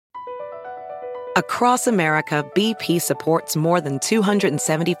Across America, BP supports more than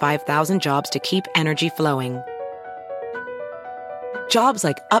 275,000 jobs to keep energy flowing. Jobs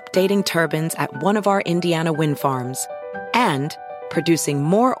like updating turbines at one of our Indiana wind farms and producing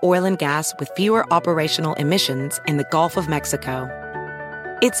more oil and gas with fewer operational emissions in the Gulf of Mexico.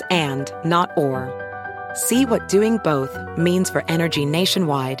 It's and, not or. See what doing both means for energy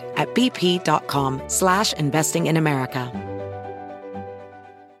nationwide at bp.com/investing in America.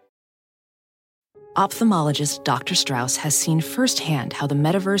 Ophthalmologist Dr. Strauss has seen firsthand how the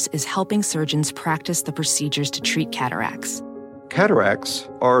metaverse is helping surgeons practice the procedures to treat cataracts. Cataracts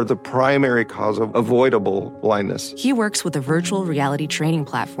are the primary cause of avoidable blindness. He works with a virtual reality training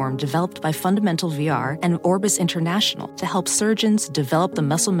platform developed by Fundamental VR and Orbis International to help surgeons develop the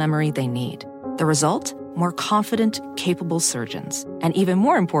muscle memory they need. The result? More confident, capable surgeons. And even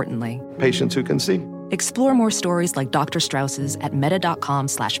more importantly, Patients who can see. explore more stories like Dr. Strauss's at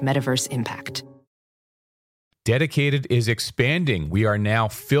meta.com/metaverseimpact. Dedicated is expanding. We are now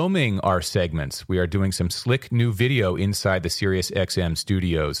filming our segments. We are doing some slick new video inside the SiriusXM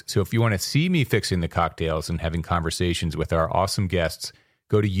studios. So if you want to see me fixing the cocktails and having conversations with our awesome guests,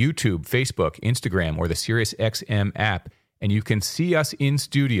 go to YouTube, Facebook, Instagram, or the SiriusXM app, and you can see us in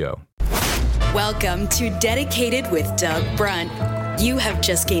studio. Welcome to Dedicated with Doug Brunt. You have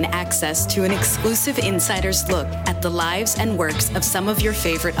just gained access to an exclusive insider's look at the lives and works of some of your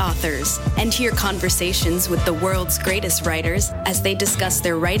favorite authors, and hear conversations with the world's greatest writers as they discuss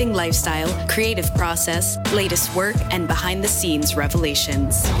their writing lifestyle, creative process, latest work, and behind-the-scenes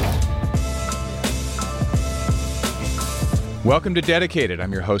revelations. Welcome to Dedicated.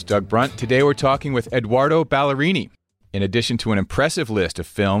 I'm your host, Doug Brunt. Today we're talking with Edoardo Ballerini. In addition to an impressive list of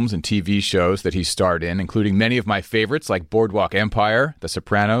films and TV shows that he starred in, including many of my favorites like Boardwalk Empire, The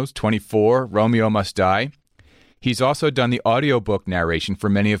Sopranos, 24, Romeo Must Die, he's also done the audiobook narration for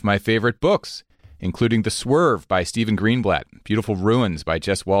many of my favorite books, including The Swerve by Stephen Greenblatt, Beautiful Ruins by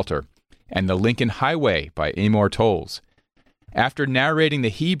Jess Walter, and The Lincoln Highway by Amor Towles. After narrating the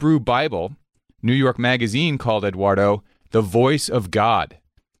Hebrew Bible, New York Magazine called Edoardo the voice of God.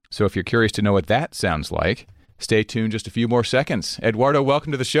 So if you're curious to know what that sounds like, stay tuned just a few more seconds. Edoardo,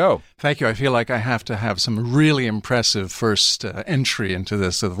 welcome to the show. Thank you. I feel like I have to have some really impressive first entry into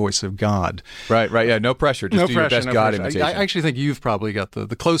this, the voice of God. Right. Yeah, no pressure. Just do your best God imitation. I actually think you've probably got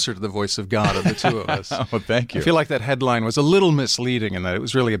the closer to the voice of God of the two of us. Oh, thank you. I feel like that headline was a little misleading in that it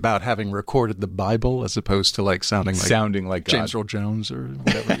was really about having recorded the Bible as opposed to like sounding like God. James Earl Jones or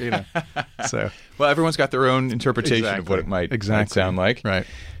whatever, So, well, everyone's got their own interpretation of what it might sound like. Right.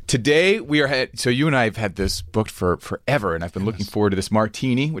 Today, so you and I have had this booked for forever, and I've been looking forward to this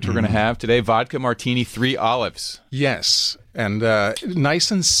martini, which we're going to have today. Vodka martini, 3 olives. Yes, and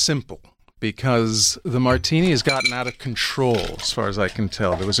nice and simple, because the martini has gotten out of control, as far as I can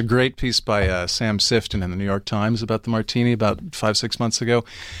tell. There was a great piece by Sam Sifton in the New York Times about the martini about 5-6 months ago.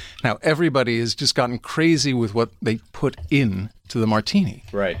 Now, everybody has just gotten crazy with what they put in to the martini.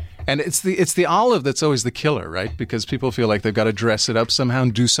 Right. And it's the olive that's always the killer, right? Because people feel like they've got to dress it up somehow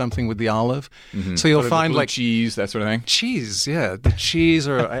and do something with the olive. Mm-hmm. So you'll find like cheese, that sort of thing. Cheese, yeah, the cheese.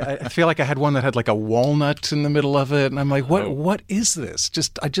 Or I feel like I had one that had like a walnut in the middle of it, and I'm like, what is this?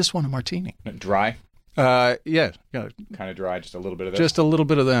 I just want a martini. Dry. Yeah. Kind of dry, just a little bit of that. Just a little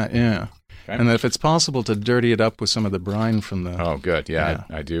bit of that, yeah. Okay. And then if it's possible to dirty it up with some of the brine from the. Oh, good. Yeah.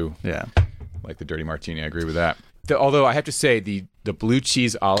 I do. Yeah. Like the dirty martini. I agree with that. Although I have to say, the blue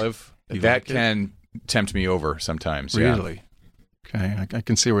cheese olive, that can tempt me over sometimes. Really? Yeah. Okay. I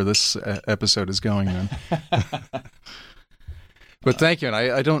can see where this episode is going then. But thank you. And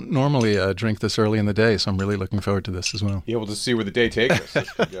I don't normally drink this early in the day, so I'm really looking forward to this as well. Yeah, we'll just see where the day takes us.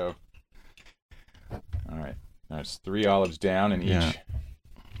 Let's go. All right. Now it's 3 olives down in each. Yeah.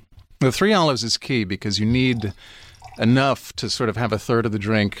 The 3 olives is key because you need enough to sort of have a third of the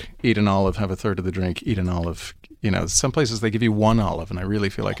drink, eat an olive, have a third of the drink, eat an olive. Some places they give you 1 olive, and I really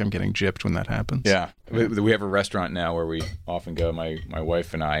feel like I'm getting gypped when that happens. Yeah. We have a restaurant now where we often go, my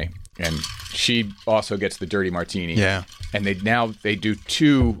wife and I, and she also gets the dirty martini. Yeah. And they do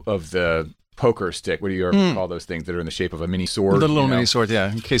 2 of the poker stick. What do you call those things that are in the shape of a mini sword? The little mini sword,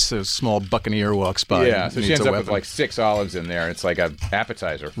 yeah, in case a small buccaneer walks by. Yeah, so she ends up with like 6 olives in there. It's like an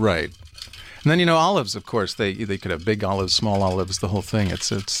appetizer. Right. And then, olives, of course, they could have big olives, small olives, the whole thing.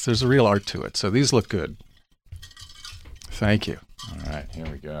 There's a real art to it. So these look good. Thank you. All right, here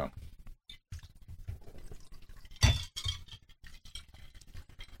we go.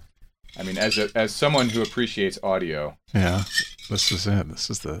 I mean, as someone who appreciates audio. Yeah, this is it. This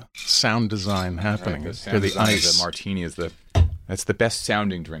is the sound design happening. Right, the ice. The martini is that's the best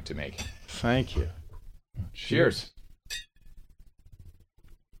sounding drink to make. Thank you. Cheers.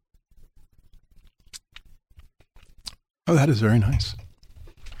 Oh, that is very nice.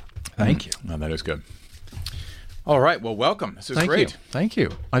 Thank you. Oh, that is good. All right. Well, welcome. This is great. Thank you.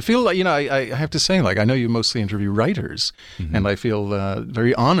 I feel like, I have to say, like, I know you mostly interview writers, and I feel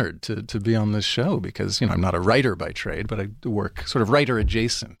very honored to be on this show because, I'm not a writer by trade, but I work sort of writer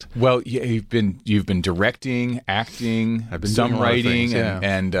adjacent. Well, you've been directing, acting, I've been some doing a lot of writing, things, yeah.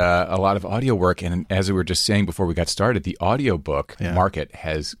 and a lot of audio work. And as we were just saying before we got started, the audiobook market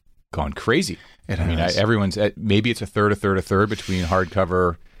has gone crazy. It I mean, has. Everyone's maybe it's a third between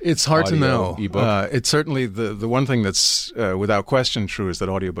hardcover. It's hard to know. Ebook. It's certainly the one thing that's without question true is that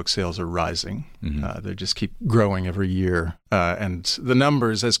audiobook sales are rising. They just keep growing every year. And the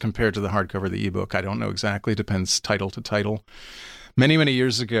numbers as compared to the hardcover, the ebook, I don't know exactly. Depends title to title. Many, many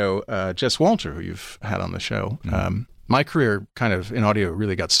years ago, Jess Walter, who you've had on the show, my career kind of in audio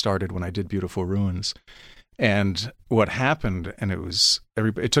really got started when I did Beautiful Ruins. And what happened, and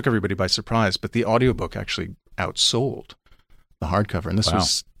it took everybody by surprise, but the audiobook actually outsold the hardcover. And this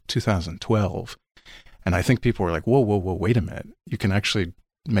was 2012. And I think people were like, whoa, wait a minute. You can actually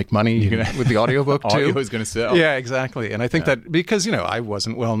make money with the audiobook too? Audio is going to sell. Yeah, exactly. And I think that because, I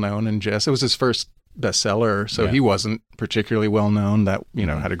wasn't well known and Jess, it was his first bestseller. So he wasn't particularly well known that,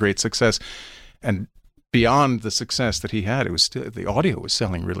 had a great success. And beyond the success that he had, it was still, the audio was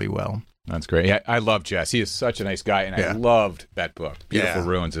selling really well. That's great. Yeah, I love Jess. He is such a nice guy, and I loved that book. Beautiful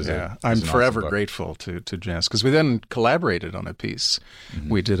Ruins is I'm forever awesome grateful to Jess because we then collaborated on a piece.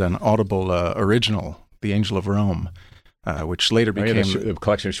 We did an Audible original, The Angel of Rome, which later became a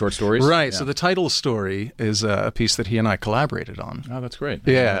collection of short stories. Right. Yeah. So the title story is a piece that he and I collaborated on. Oh, that's great.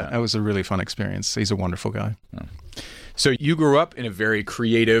 Yeah, that was a really fun experience. He's a wonderful guy. Oh. So you grew up in a very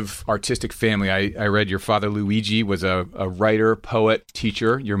creative, artistic family. I read your father, Luigi, was a writer, poet,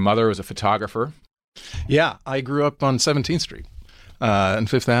 teacher. Your mother was a photographer. Yeah, I grew up on 17th Street and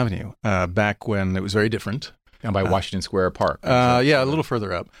Fifth Avenue back when it was very different. Down by Washington Square Park. A little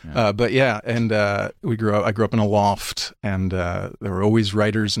further up. Yeah. And I grew up in a loft, and there were always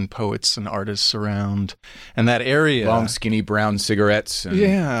writers and poets and artists around. And that area... Long, skinny brown cigarettes. And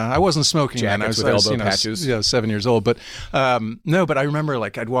I wasn't smoking then. I was elbow patches. 7 years old. But but I remember,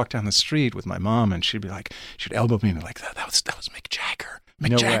 like, I'd walk down the street with my mom, and she'd be like, she'd elbow me, and like, that was Mick Jagger.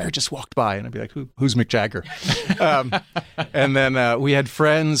 Mick Jagger just walked by, and I'd be like, who's Mick Jagger? And then we had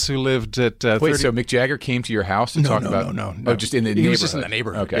friends who lived at... Wait, so Mick Jagger came to your house to talk about... No. Oh, just in the neighborhood? He was just in the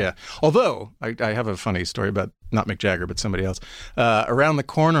neighborhood, okay. Yeah. Although, I have a funny story about, not Mick Jagger, but somebody else. Around the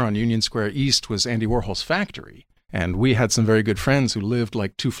corner on Union Square East was Andy Warhol's factory, and we had some very good friends who lived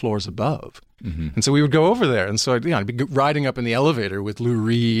like 2 floors above. And so we would go over there, and so I'd be riding up in the elevator with Lou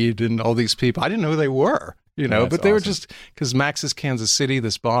Reed and all these people. I didn't know who they were. But they were just, because Max's Kansas City,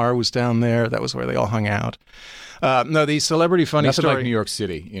 this bar was down there. That was where they all hung out. No, the celebrity funny Nothing story. Like New York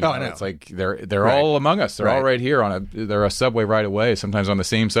City. I know. It's like they're all among us. They're all right here they're a subway right away, sometimes on the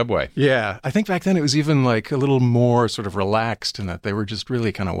same subway. Yeah. I think back then it was even like a little more sort of relaxed in that they were just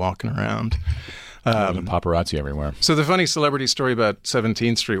really kind of walking around. Paparazzi everywhere. So the funny celebrity story about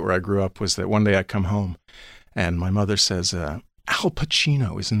 17th Street where I grew up was that one day I come home and my mother says, Al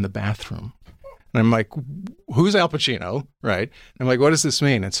Pacino is in the bathroom. And I'm like, who's Al Pacino? Right. And I'm like, what does this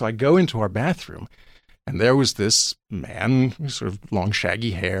mean? And so I go into our bathroom, and there was this man, sort of long,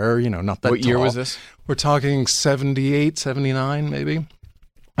 shaggy hair, not that tall. What year was this? We're talking 78, 79, maybe.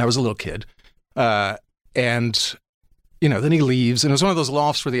 I was a little kid. And, then he leaves. And it was one of those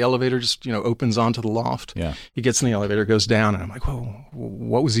lofts where the elevator just, opens onto the loft. Yeah. He gets in the elevator, goes down, and I'm like, whoa,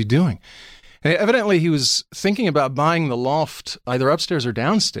 what was he doing? And evidently, he was thinking about buying the loft either upstairs or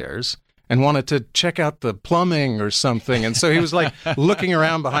downstairs, and wanted to check out the plumbing or something. And so he was like looking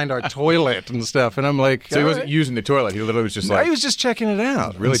around behind our toilet and stuff. And I'm like... So he wasn't using the toilet. He literally was just like... he was just checking it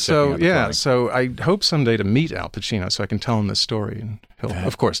out. Really checking out the plumbing. So I hope someday to meet Al Pacino so I can tell him this story. And he'll,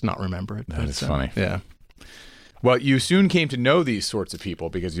 of course, not remember it. That is funny. Yeah. Well, you soon came to know these sorts of people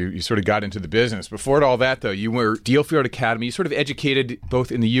because you sort of got into the business. Before all that, though, you were Deerfield Academy. You sort of educated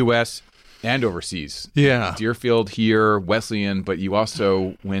both in the U.S. and overseas. Yeah. Deerfield here, Wesleyan, but you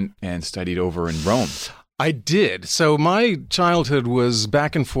also went and studied over in Rome. I did. So my childhood was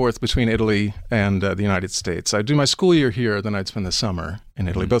back and forth between Italy and the United States. I'd do my school year here, then I'd spend the summer in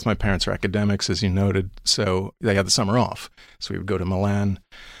Italy. Both my parents are academics, as you noted, so they had the summer off. So we would go to Milan.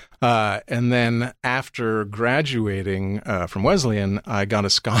 And then after graduating from Wesleyan, I got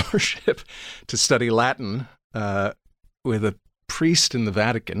a scholarship to study Latin with a priest in the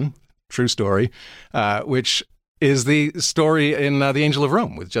Vatican. True story, which is the story in The Angel of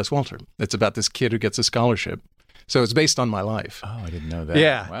Rome with Jess Walter. It's about this kid who gets a scholarship. So it's based on my life. Oh, I didn't know that.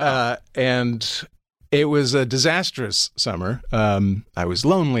 Yeah. Wow. And It was a disastrous summer. I was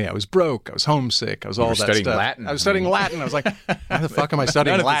lonely. I was broke. I was homesick. I was all that studying stuff. Latin. I was studying Latin. I was like, why the fuck am I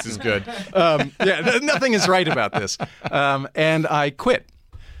studying None Latin? This is good. Nothing is right about this. And I quit.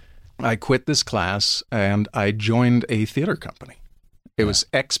 I quit this class, and I joined a theater company. It was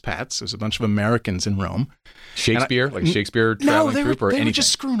expats. It was a bunch of Americans in Rome. Shakespeare? Like Shakespeare traveling troupe or anything? They were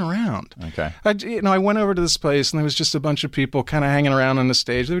just screwing around. Okay. I went over to this place, and there was just a bunch of people kind of hanging around on the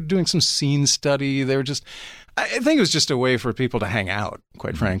stage. They were doing some scene study. They were just... I think it was just a way for people to hang out,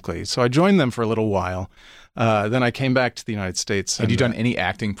 quite frankly. So I joined them for a little while. Then I came back to the United States. Had you done any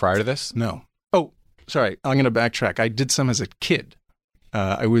acting prior to this? No. Oh, sorry. I'm going to backtrack. I did some as a kid.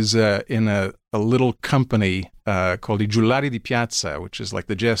 I was in a little company called I Giullari di Piazza, which is like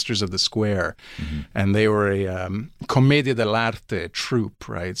the Jesters of the Square. Mm-hmm. And they were a commedia dell'arte troupe,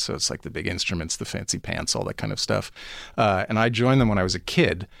 right? So it's like the big instruments, the fancy pants, all that kind of stuff. And I joined them when I was a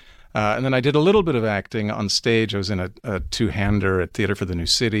kid. And then I did a little bit of acting on stage. I was in a two-hander at Theater for the New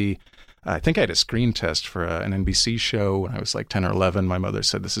City. I think I had a screen test for an NBC show when I was like 10 or 11. My mother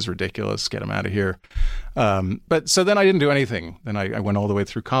said, "This is ridiculous. Get him out of here." But so then I didn't do anything. Then I went all the way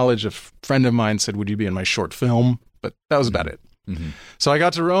through college. A friend of mine said, "Would you be in my short film?" But that was about it. Mm-hmm. So I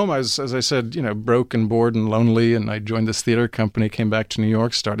got to Rome. I was, as I said, broke and bored and lonely. And I joined this theater company, came back to New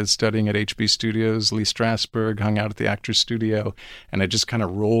York, started studying at HB Studios, Lee Strasberg, hung out at the Actors Studio. And it just kind of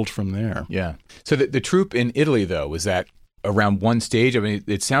rolled from there. Yeah. So the troupe in Italy, though, was that around one stage? I mean,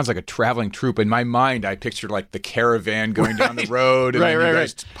 it sounds like a traveling troupe. In my mind, I pictured like the caravan going down the road, and then you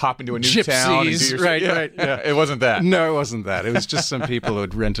guys pop into a new Gypsies, town. And do your right. It wasn't that. No, it wasn't that. It was just some people who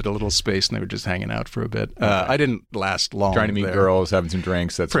had rented a little space and they were just hanging out for a bit. I didn't last long. Trying to meet girls, having some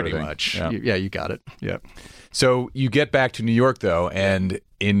drinks. That's pretty much. Yeah, you got it. Yeah. So you get back to New York, though, and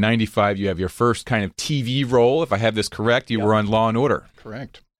in '95 you have your first kind of TV role. If I have this correct, you were on Law and Order.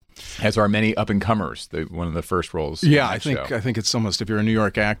 Correct. As are many up-and-comers, one of the first roles. Yeah, I think it's almost, if you're a New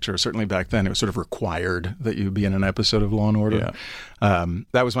York actor, certainly back then, it was sort of required that you be in an episode of Law and Order. Yeah.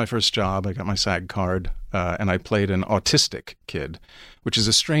 That was my first job. I got my SAG card, and I played an autistic kid, which is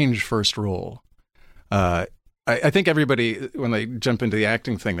a strange first role. I think everybody, when they jump into the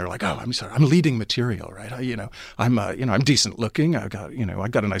acting thing, they're like, "Oh, I'm sorry, I'm leading material, right? I'm decent looking. I got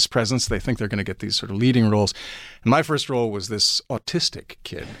a nice presence." They think they're going to get these sort of leading roles. And my first role was this autistic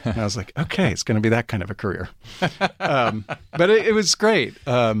kid, and I was like, "Okay, it's going to be that kind of a career." But it was great.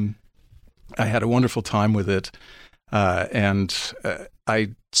 I had a wonderful time with it, and I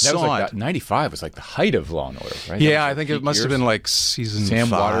saw it. 95 was like the height of Law and Order, right? Yeah, I think it must have been like season Sam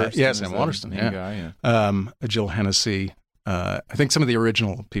 5. Waterston. Yeah, Sam Waterston. Yeah. Jill Hennessy. I think some of the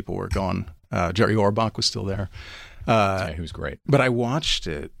original people were gone. Jerry Orbach was still there. He was great. But I watched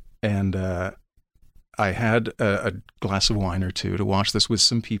it, and I had a glass of wine or two to watch this with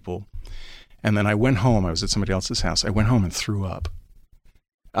some people, and then I went home. I was at somebody else's house. I went home and threw up.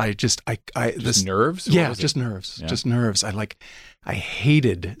 Just nerves? Yeah, just nerves. Yeah. Just nerves. I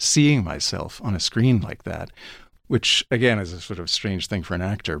hated seeing myself on a screen like that, which again is a sort of strange thing for an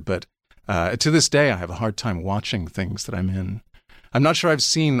actor. But to this day, I have a hard time watching things that I'm in. I'm not sure I've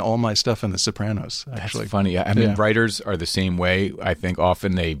seen all my stuff in The Sopranos, actually. That's funny. I mean, writers are the same way. I think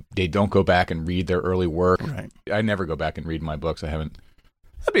often they don't go back and read their early work. Right. I never go back and read my books. I haven't.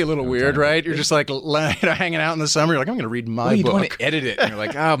 That'd be a little weird, right? You're just like hanging out in the summer. You're like, I'm going to read my book. You don't want to edit it. And you're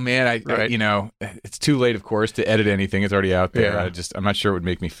like, oh man, it's too late, of course, to edit anything. It's already out there. Yeah. I'm not sure it would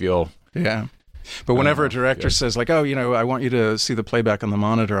make me feel. Yeah. But whenever a director says like, oh, I want you to see the playback on the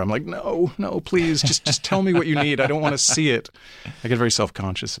monitor, I'm like, no, please, just tell me what you need. I don't want to see it. I get very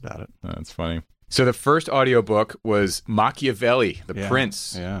self-conscious about it. That's funny. So the first audiobook was Machiavelli, The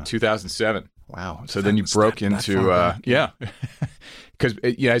Prince, 2007. Wow. So then you broke into, because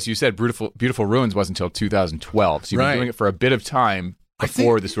as you said, Beautiful Ruins wasn't until 2012. So you've been doing it for a bit of time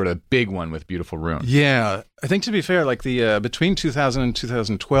before the sort of big one with Beautiful Ruins. Yeah. I think, to be fair, like between 2000 and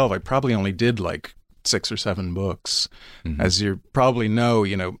 2012, I probably only did like 6 or 7 books. Mm-hmm. As you probably know,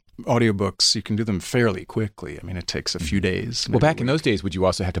 audiobooks, you can do them fairly quickly. I mean, it takes a few days. Well, back in those days, would you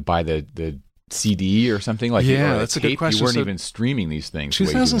also have to buy the CD or something? Like that's a good question. You weren't even streaming these things.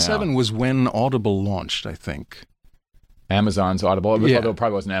 2007 was when Audible launched, I think. Amazon's Audible, although it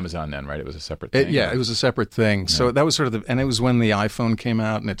probably wasn't Amazon then, right? It was a separate thing. It was a separate thing. Yeah. So that was sort of and it was when the iPhone came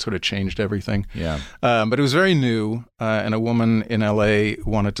out and it sort of changed everything. Yeah. But it was very new, and a woman in LA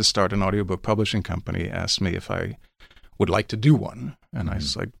wanted to start an audiobook publishing company, asked me if I would like to do one. And I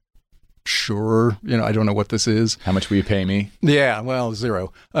was like, sure. I don't know what this is. How much will you pay me? Yeah, well,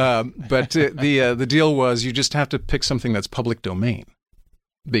 0. But the deal was you just have to pick something that's public domain.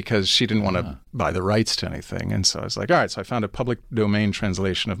 because she didn't want to buy the rights to anything. And so I was like, all right. So I found a public domain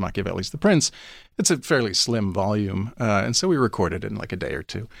translation of Machiavelli's The Prince. It's a fairly slim volume. And so we recorded it in like a day or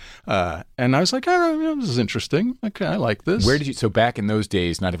two. And I was like, oh, this is interesting. Okay, I like this. So back in those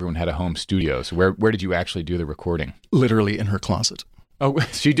days, not everyone had a home studio. So where did you actually do the recording? Literally in her closet. Oh,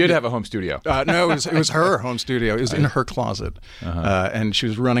 she did have a home studio. No, it was her home studio. It was in her closet. And she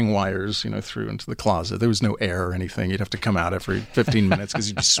was running wires, through into the closet. There was no air or anything. You'd have to come out every 15 minutes because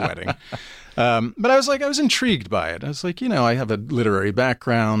you'd be sweating. But I was intrigued by it. I was like, I have a literary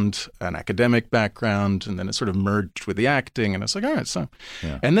background, an academic background, and then it sort of merged with the acting. And I was like, all right, so.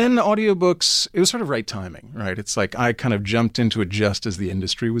 Yeah. And then audiobooks, it was sort of right timing, right? It's like I kind of jumped into it just as the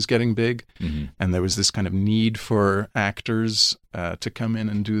industry was getting big. Mm-hmm. And there was this kind of need for actors to come in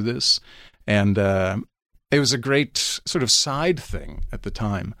and do this. And it was a great sort of side thing at the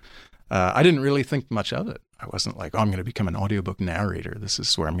time. I didn't really think much of it. I wasn't like, I'm going to become an audiobook narrator. This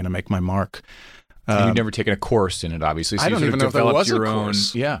is where I'm going to make my mark. You'd never taken a course in it, obviously. So I don't even know if there was a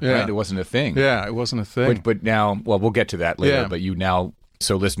course. Yeah, right. It wasn't a thing. Yeah, it wasn't a thing. But now, well, we'll get to that later. Yeah. But you now,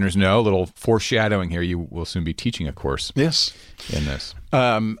 so listeners know, a little foreshadowing here, you will soon be teaching a course. Yes. In this.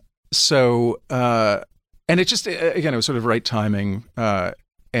 And it just, again, it was sort of right timing.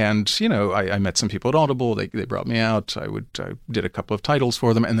 And, I met some people at Audible. They brought me out. I did a couple of titles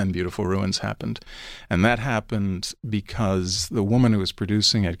for them, and then Beautiful Ruins happened. And that happened because the woman who was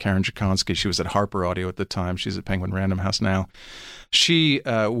producing it, Karen Jakonski, she was at Harper Audio at the time. She's at Penguin Random House now. She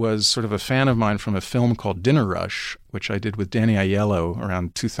was sort of a fan of mine from a film called Dinner Rush, which I did with Danny Aiello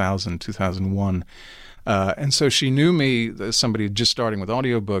around 2000, 2001. And so she knew me as somebody just starting with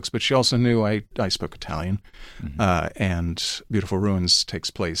audiobooks, but she also knew I spoke Italian. Mm-hmm. And Beautiful Ruins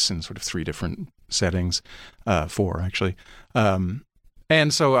takes place in sort of 3 different settings, 4 actually.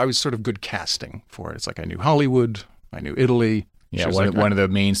 And so I was sort of good casting for it. It's like I knew Hollywood, I knew Italy. Yeah, one of the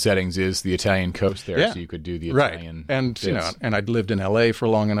main settings is the Italian coast there, so you could do the Italian. Right, and and I'd lived in LA for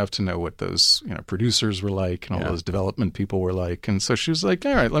long enough to know what those producers were like and all those development people were like. And so she was like,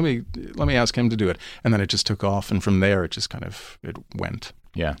 "All right, let me ask him to do it." And then it just took off, and from there it just kind of went.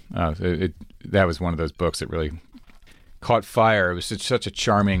 Yeah, that was one of those books that really caught fire. It was such a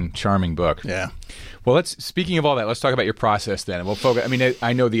charming book. Yeah. Well, speaking of all that, let's talk about your process then. And we'll focus. I mean,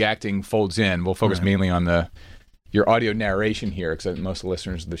 I know the acting folds in. We'll focus mainly on your audio narration here, because most of the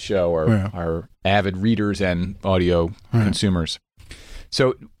listeners of the show are avid readers and audio consumers.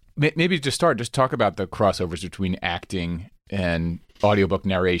 So maybe to start, just talk about the crossovers between acting and audiobook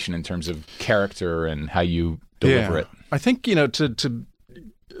narration in terms of character and how you deliver it. I think, to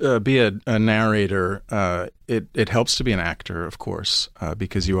be a narrator, it helps to be an actor, of course,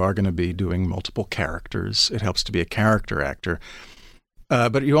 because you are going to be doing multiple characters. It helps to be a character actor.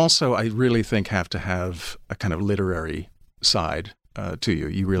 But you also, I really think, have to have a kind of literary side to you.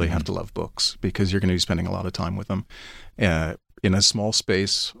 You really have to love books because you're going to be spending a lot of time with them in a small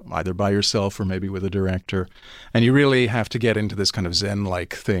space, either by yourself or maybe with a director. And you really have to get into this kind of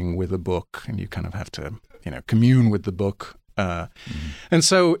Zen-like thing with a book, and you kind of have to, commune with the book. And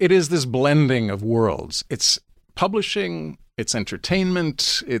so it is this blending of worlds. It's publishing, it's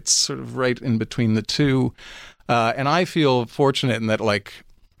entertainment, it's sort of right in between the two. And I feel fortunate in that,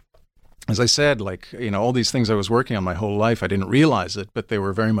 as I said, all these things I was working on my whole life, I didn't realize it, but they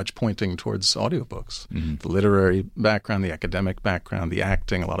were very much pointing towards audiobooks. Mm-hmm. The literary background, the academic background, the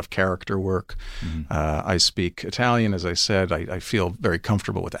acting, a lot of character work. Mm-hmm. I speak Italian, as I said. I feel very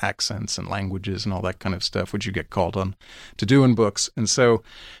comfortable with accents and languages and all that kind of stuff, which you get called on to do in books. And so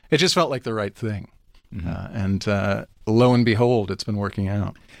it just felt like the right thing. Mm-hmm. And lo and behold, it's been working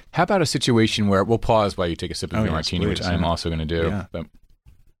out. How about a situation where we'll pause while you take a sip of your martini, which I'm also going to do. Yeah. But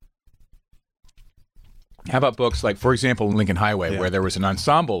how about books like, for example, Lincoln Highway, where there was an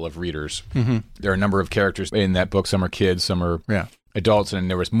ensemble of readers? Mm-hmm. There are a number of characters in that book. Some are kids, some are adults, and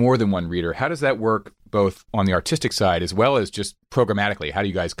there was more than one reader. How does that work both on the artistic side as well as just programmatically? How do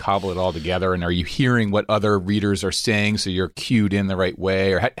you guys cobble it all together? And are you hearing what other readers are saying so you're cued in the right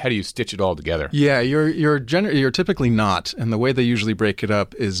way? Or how do you stitch it all together? Yeah, you're typically not. And the way they usually break it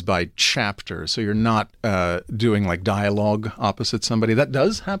up is by chapter. So you're not doing like dialogue opposite somebody. That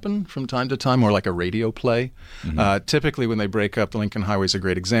does happen from time to time, or like a radio play. Mm-hmm. Typically when they break up, the Lincoln Highway is a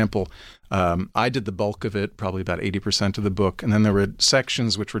great example. I did the bulk of it, probably about 80% of the book. And then there were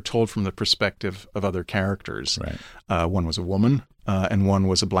sections which were told from the perspective of other characters. Right. One was a woman and one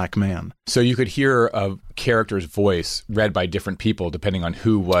was a black man. So you could hear a character's voice read by different people depending on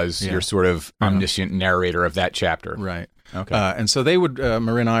who was your sort of omniscient narrator of that chapter. Right. Okay. And so they would,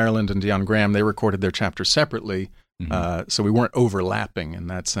 Marin Ireland and Dion Graham, they recorded their chapters separately. Mm-hmm. So we weren't overlapping in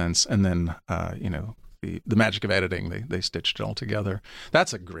that sense. And then, the magic of editing. They stitched it all together.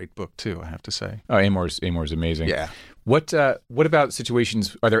 That's a great book too, I have to say. Oh, Amor's amazing. Yeah. What about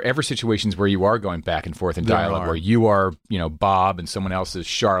situations? Are there ever situations where you are going back and forth in dialogue, where you are, Bob and someone else is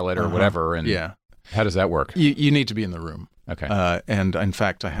Charlotte or whatever? And how does that work? You need to be in the room. Okay. And in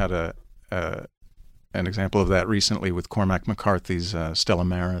fact, I had an example of that recently with Cormac McCarthy's Stella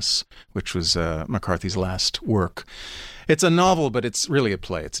Maris, which was McCarthy's last work. It's a novel, but it's really a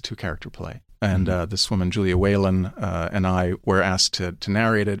play. It's a 2-character play. And this woman, Julia Whalen, and I were asked to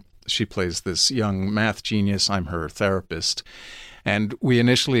narrate it. She plays this young math genius. I'm her therapist. And we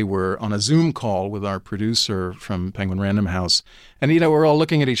initially were on a Zoom call with our producer from Penguin Random House. And, we're all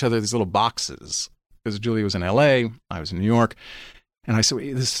looking at each other, these little boxes. Because Julia was in L.A., I was in New York. And I said,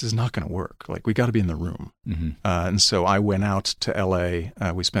 this is not going to work. Like, we got to be in the room. And so I went out to L.A.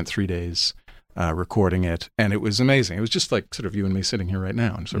 We spent 3 days recording it. And it was amazing. It was just like sort of you and me sitting here right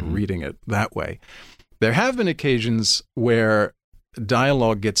now and sort of reading it that way. There have been occasions where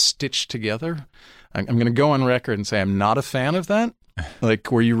dialogue gets stitched together. I'm going to go on record and say I'm not a fan of that.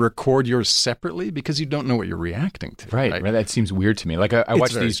 Like where you record yours separately because you don't know what you're reacting to. Right. That seems weird to me. Like I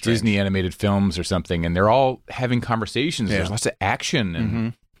watch these Disney animated films or something, and they're all having conversations. There's lots of action,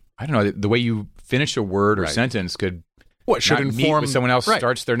 and I don't know, the way you finish a word or sentence could should not inform meet when someone else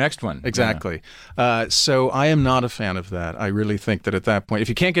starts their next one. Exactly. So I am not a fan of that. I really think that at that point, if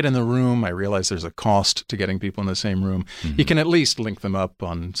you can't get in the room, I realize there's a cost to getting people in the same room. You can at least link them up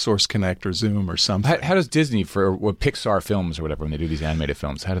on Source Connect or Zoom or something. How does Disney, for Pixar films or whatever, when they do these animated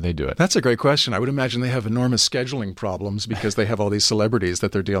films, how do they do it? That's a great question. I would imagine they have enormous scheduling problems because they have all these celebrities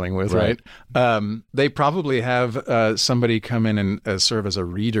that they're dealing with, right? They probably have somebody come in and serve as a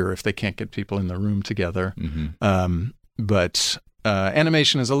reader if they can't get people in the room together. But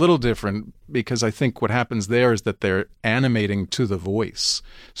animation is a little different because I think what happens there is that they're animating to the voice.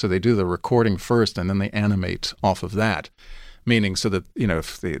 So they do the recording first and then they animate off of that. Meaning so that,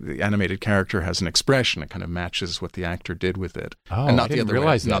 if the animated character has an expression, it kind of matches what the actor did with it. Oh, and not I didn't the other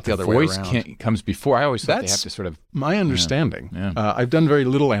realize way, that. not the other voice way around. Comes before. I always thought That's they have to sort of... my understanding. Yeah. I've done very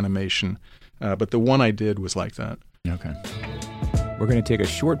little animation, but the one I did was like that. Okay. We're going to take a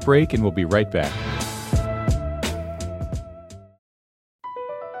short break and we'll be right back.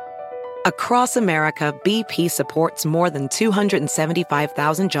 Across America, BP supports more than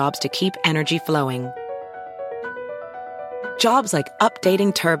 275,000 jobs to keep energy flowing. Jobs like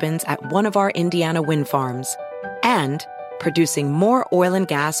updating turbines at one of our Indiana wind farms and producing more oil and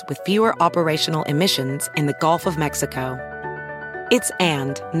gas with fewer operational emissions in the Gulf of Mexico. It's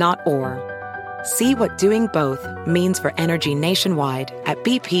and, not or. See what doing both means for energy nationwide at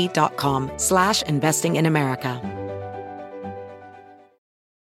bp.com/investing in America.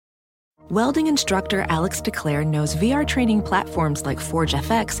 Welding instructor Alex DeClaire knows VR training platforms like Forge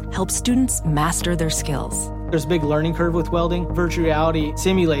FX help students master their skills. There's a big learning curve with welding. Virtual reality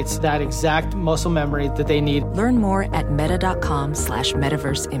simulates that exact muscle memory that they need. Learn more at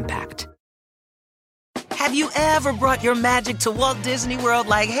meta.com/metaverseimpact. Have you ever brought your magic to Walt Disney World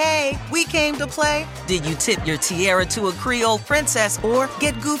like, hey, we came to play? Did you tip your tiara to a Creole princess or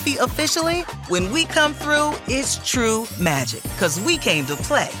get goofy officially? When we come through, it's true magic, because we came to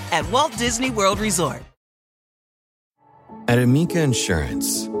play at Walt Disney World Resort. At Amica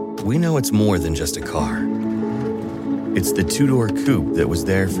Insurance, we know it's more than just a car. It's the two-door coupe that was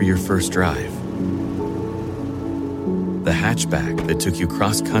there for your first drive. The hatchback that took you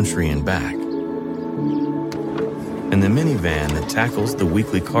cross-country and back. And the minivan that tackles the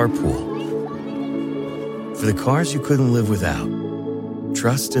weekly carpool. For the cars you couldn't live without,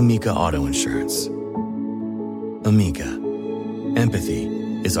 trust Amica Auto Insurance. Amica. Empathy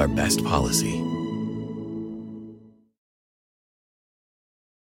is our best policy.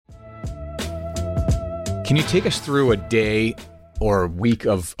 Can you take us through a day or a week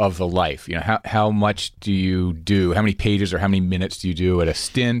of the life? How much do you do? How many pages or how many minutes do you do at a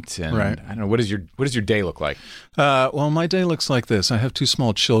stint? And I don't know, what does your day look like? Well, my day looks like this. I have 2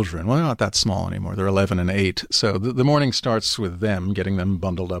 small children. Well, they're not that small anymore. They're 11 and 8. So the morning starts with them, getting them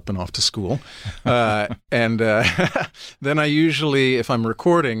bundled up and off to school. And then I usually, if I'm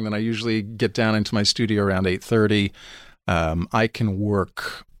recording, then I usually get down into my studio around 8:30. I can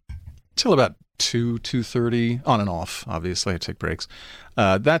work till about 2:30, on and off. Obviously, I take breaks.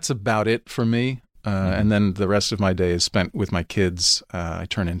 That's about it for me. and then the rest of my day is spent with my kids. I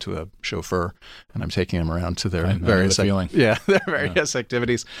turn into a chauffeur, and I'm taking them around to their various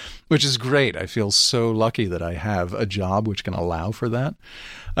activities, which is great. I feel so lucky that I have a job which can allow for that.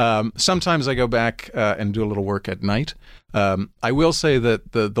 Sometimes I go back and do a little work at night. I will say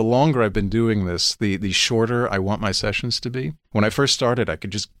that the longer I've been doing this, the shorter I want my sessions to be. When I first started, I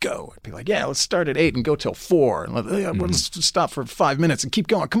could just go. I'd be like, yeah, let's start at 8 and go till 4. And let's stop for 5 minutes and keep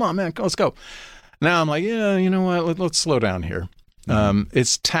going. Come on, man, let's go. Now I'm like, yeah, you know what? Let's slow down here.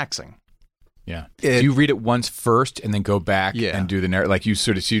 It's taxing. Yeah. Do you read it once first and then go back and do the narrative? Like you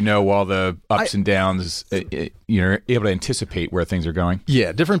sort of, so you know all the ups and downs, you're able to anticipate where things are going?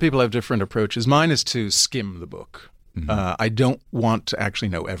 Yeah, different people have different approaches. Mine is to skim the book. I don't want to actually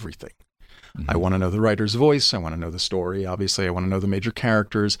know everything. I want to know the writer's voice. I want to know the story. Obviously, I want to know the major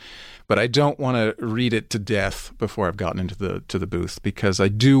characters, but I don't want to read it to death before I've gotten into the booth, because I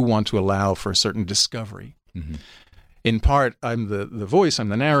do want to allow for a certain discovery. In part, I'm the voice, I'm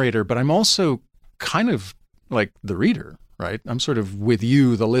the narrator, but I'm also kind of like the reader, right? I'm sort of with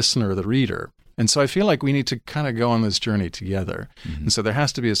you, the listener, the reader. And so I feel like we need to kind of go on this journey together. And so there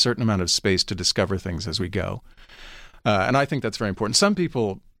has to be a certain amount of space to discover things as we go. And I think that's very important. Some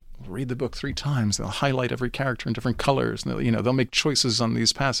people read the book 3 times. They'll highlight every character in different colors. And they'll make choices on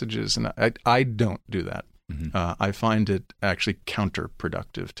these passages. And I don't do that. I find it actually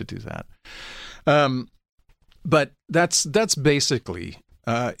counterproductive to do that. But that's basically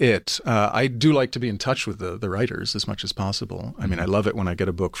it. I do like to be in touch with the writers as much as possible. I mean, I love it when I get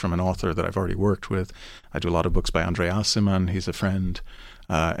a book from an author that I've already worked with. I do a lot of books by Andre Aciman. He's a friend.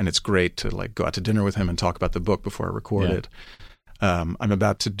 And it's great to go out to dinner with him and talk about the book before I record it. I'm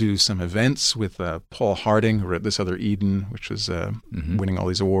about to do some events with Paul Harding, who wrote This Other Eden, which was winning all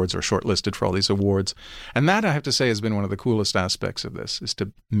these awards or shortlisted for all these awards. And that, I have to say, has been one of the coolest aspects of this, is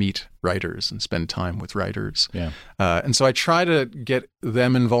to meet writers and spend time with writers. And so I try to get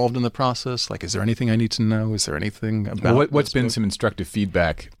them involved in the process. Like, is there anything I need to know? Is there anything about what's been some instructive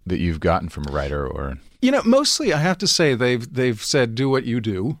feedback that you've gotten from a writer? Or mostly I have to say they've said, do what you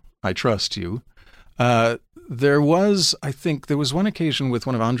do. I trust you. There was one occasion with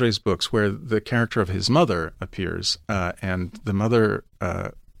one of Andre's books where the character of his mother appears, and the mother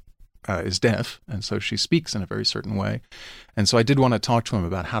is deaf, and so she speaks in a very certain way. And so I did want to talk to him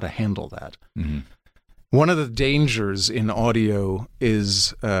about how to handle that. One of the dangers in audio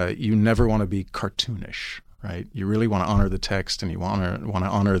is you never want to be cartoonish, right? You really want to honor the text, and you want to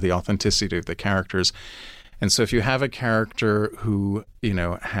honor the authenticity of the characters. And so if you have a character who,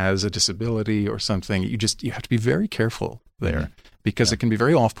 has a disability or something, you have to be very careful there, because it can be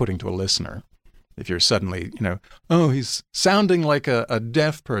very off-putting to a listener. If you're suddenly, he's sounding like a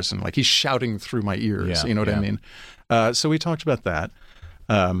deaf person, like he's shouting through my ears, you know what I mean? So we talked about that.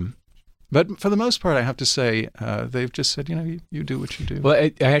 But for the most part, I have to say, they've just said, you do what you do. Well,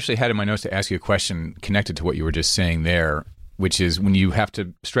 I actually had in my notes to ask you a question connected to what you were just saying there, which is when you have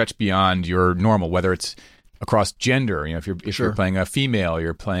to stretch beyond your normal, whether it's across gender, if you're playing a female,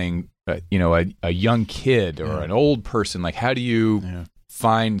 you're playing a young kid or an old person. Like, how do you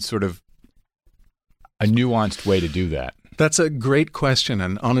find sort of a nuanced way to do that? That's a great question,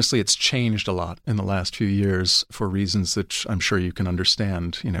 and honestly, it's changed a lot in the last few years for reasons that I'm sure you can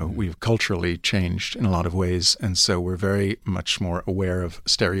understand. We've culturally changed in a lot of ways, and so we're very much more aware of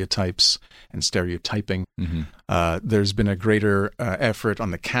stereotypes and stereotyping. There's been a greater effort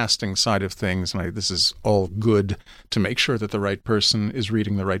on the casting side of things, and this is all good to make sure that the right person is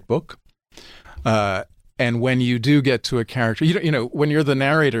reading the right book. And when you do get to a character, when you're the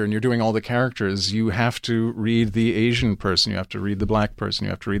narrator and you're doing all the characters, you have to read the Asian person, you have to read the black person, you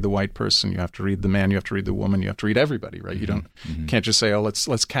have to read the white person, you have to read the man, you have to read the woman, you have to read everybody, right? You can't just say,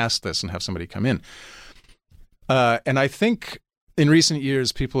 let's cast this and have somebody come in. And I think in recent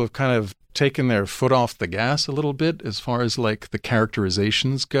years, people have kind of taken their foot off the gas a little bit as far as the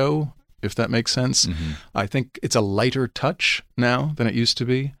characterizations go, if that makes sense. I think it's a lighter touch now than it used to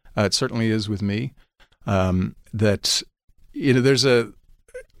be. It certainly is with me. That there's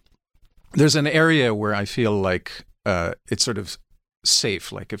an area where I feel like it's sort of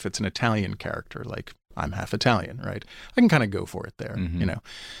safe. Like if it's an Italian character, like I'm half Italian, right? I can kind of go for it there.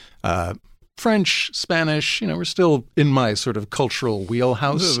 French, Spanish, we're still in my sort of cultural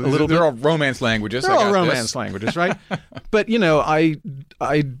wheelhouse a little bit. They're all romance languages. They're all romance languages, right? But I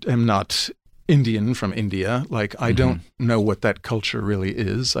am not Indian from India. Like I don't know what that culture really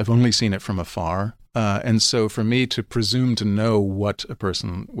is. I've only seen it from afar. And so for me to presume to know what a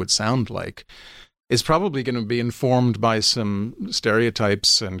person would sound like is probably going to be informed by some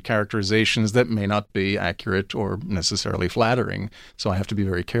stereotypes and characterizations that may not be accurate or necessarily flattering. So I have to be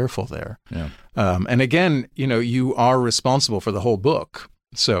very careful there. Yeah. And again, you are responsible for the whole book.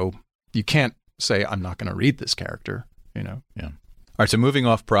 So you can't say, I'm not going to read this character, Yeah. All right. So moving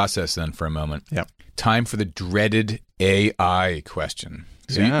off process then for a moment. Yeah. Time for the dreaded AI question.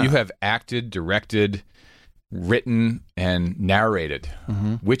 So you have acted, directed, written, and narrated.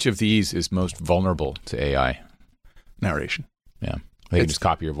 Mm-hmm. Which of these is most vulnerable to AI? Narration. Yeah. They can just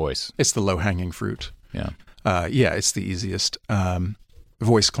copy your voice. It's the low-hanging fruit. Yeah. It's the easiest.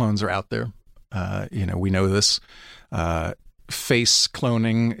 Voice clones are out there. We know this. Face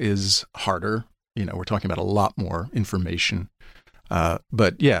cloning is harder. We're talking about a lot more information.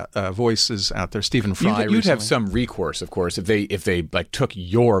 Voice is out there. Stephen Fry. You'd have some recourse, of course, if they like took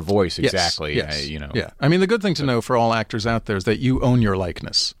your voice exactly. Yes. Yeah. I mean, the good thing to know for all actors out there is that you own your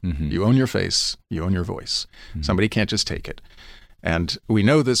likeness. Mm-hmm. You own your face. You own your voice. Mm-hmm. Somebody can't just take it. And we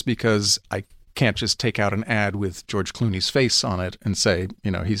know this because I can't just take out an ad with George Clooney's face on it and say,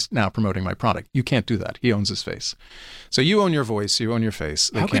 he's now promoting my product. You can't do that. He owns his face. So you own your voice. You own your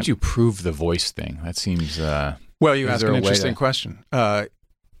face. How could you prove the voice thing? That seems... Well, you ask an interesting question.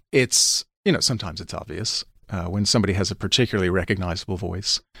 It's, sometimes it's obvious when somebody has a particularly recognizable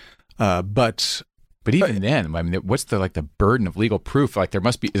voice. But even then, I mean, what's the burden of legal proof? Like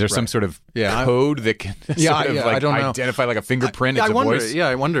is there some sort of code that can I don't know. Identify like a fingerprint as a voice? Yeah,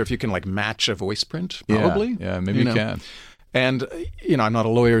 I wonder if you can match a voice print, probably. Yeah, maybe you can. And, I'm not a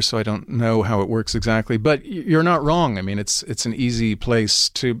lawyer, so I don't know how it works exactly. But you're not wrong. I mean, it's an easy place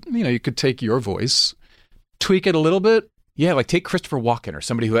to, you could take your voice, tweak it a little bit. Yeah, like take Christopher Walken or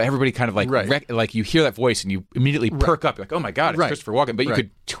somebody who everybody kind of like you hear that voice and you immediately perk up. You're like, oh my God, it's Christopher Walken. But you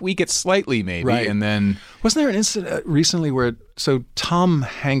could tweak it slightly maybe. And then... Wasn't there an incident recently where, Tom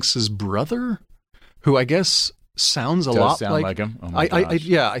Hanks's brother, who I guess sounds a lot like him. Oh my gosh.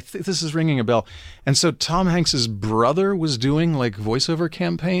 I think this is ringing a bell. And so Tom Hanks's brother was doing voiceover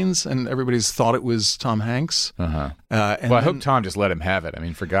campaigns, and everybody's thought it was Tom Hanks. I hope Tom just let him have it. I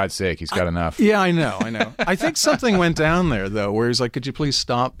mean, for God's sake, he's got enough. Yeah, I know. I think something went down there though, where he's like, "Could you please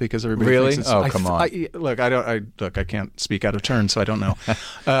stop?" Because everybody really. Thinks Oh, come on. I can't speak out of turn, so I don't know.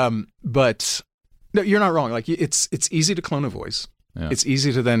 But no, you're not wrong. It's easy to clone a voice. Yeah. It's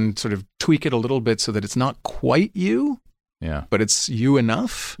easy to then sort of tweak it a little bit so that it's not quite you, but it's you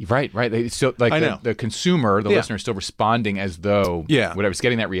enough. Right. It's still the consumer, the listener is still responding as though whatever's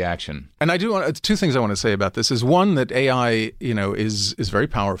getting that reaction. And I do want two things I want to say about this is one, that AI, is very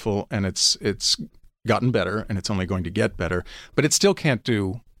powerful and it's gotten better and it's only going to get better, but it still can't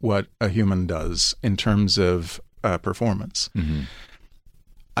do what a human does in terms of performance. Mm-hmm.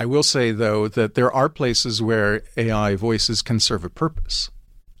 I will say, though, that there are places where AI voices can serve a purpose.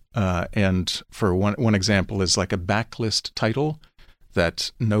 And for one example is like a backlist title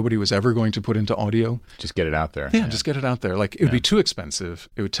that nobody was ever going to put into audio. Just get it out there. Yeah, just get it out there. It would be too expensive.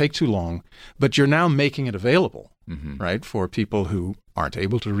 It would take too long. But you're now making it available, right, for people who aren't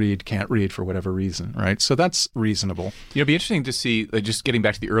able to read, can't read for whatever reason, right? So that's reasonable. It'd be interesting to see, just getting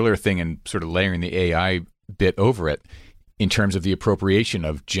back to the earlier thing and sort of layering the AI bit over it, in terms of the appropriation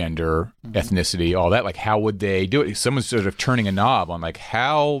of gender, ethnicity, all that, how would they do it? Someone's sort of turning a knob on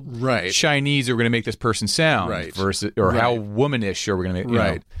how Chinese are we going to make this person sound versus, or how womanish are we going to make,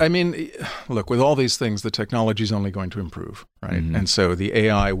 Right. I mean, look, with all these things, the technology is only going to improve, right? Mm-hmm. And so the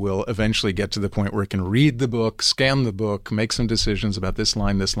AI will eventually get to the point where it can read the book, scan the book, make some decisions about this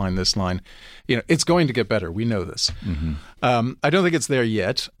line, this line, this line. It's going to get better. We know this. Mm-hmm. I don't think it's there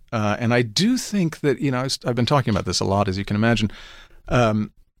yet. And I do think that, I've been talking about this a lot, as you can imagine.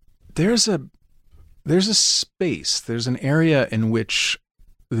 There's a space, there's an area in which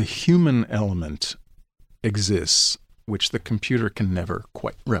the human element exists, which the computer can never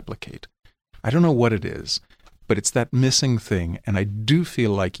quite replicate. I don't know what it is, but it's that missing thing. And I do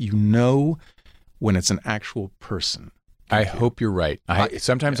feel like when it's an actual person. I hope you're right.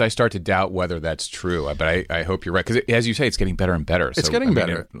 Sometimes I start to doubt whether that's true, but I hope you're right. Because as you say, it's getting better and better. It's getting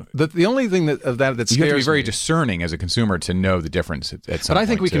better. The only thing that scares me... You have to be very discerning as a consumer to know the difference at some point. But I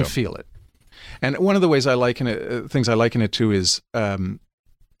think we can feel it. And one of the ways things I liken it to is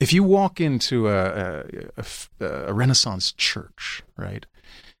if you walk into a Renaissance church, right?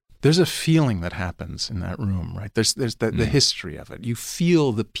 There's a feeling that happens in that room, right? There's the history of it. You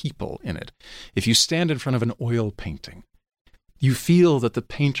feel the people in it. If you stand in front of an oil painting, you feel that the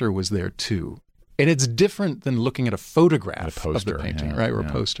painter was there too. And it's different than looking at a photograph of the painting, right? Or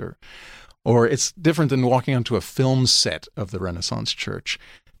a poster. Or it's different than walking onto a film set of the Renaissance church.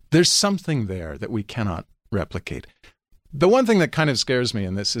 There's something there that we cannot replicate. The one thing that kind of scares me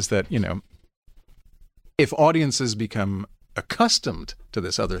in this is that, if audiences become accustomed to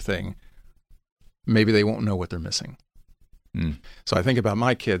this other thing, maybe they won't know what they're missing. So I think about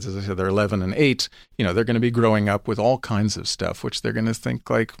my kids, as I said, they're 11 and 8, they're going to be growing up with all kinds of stuff, which they're going to think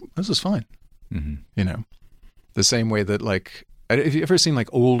like, this is fine. The same way that have you ever seen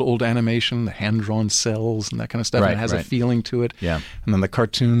old animation, the hand-drawn cells and that kind of stuff? Right, and it has right. a feeling to it. Yeah. And then the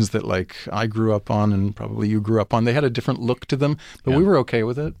cartoons that I grew up on and probably you grew up on, they had a different look to them, but we were okay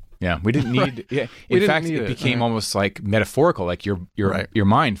with it. Yeah, we didn't need. Yeah, in fact, it became almost like metaphorical. Like your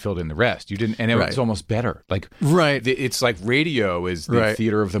mind filled in the rest. You didn't, and it was almost better. It's like radio is the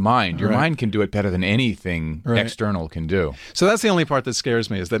theater of the mind. Your mind can do it better than anything external can do. So that's the only part that scares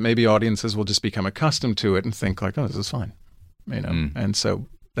me, is that maybe audiences will just become accustomed to it and think like, oh, this is fine, And so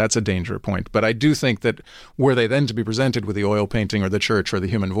that's a danger point. But I do think that were they then to be presented with the oil painting or the church or the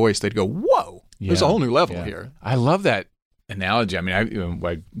human voice, they'd go, whoa, there's a whole new level here. I love that analogy. I mean,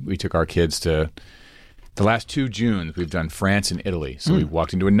 we took our kids to the last 2 Junes. We've done France and Italy, so we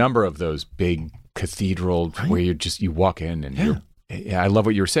walked into a number of those big cathedrals where you walk in and I love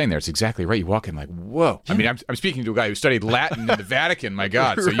what you were saying there. It's exactly right. You walk in like, whoa. Yeah. I mean, I'm speaking to a guy who studied Latin in the Vatican. My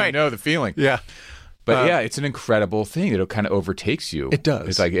God, so you know the feeling. Yeah. But it's an incredible thing that it kind of overtakes you. It does.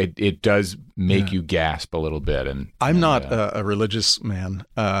 It's like it does make you gasp a little bit. And I'm not a religious man,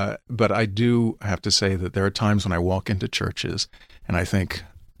 but I do have to say that there are times when I walk into churches and I think,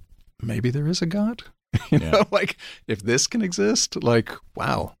 maybe there is a God. If this can exist,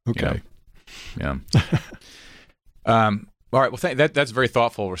 wow, okay. Yeah. All right. Well, that's a very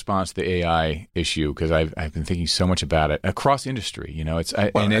thoughtful response to the AI issue, because I've been thinking so much about it across industry.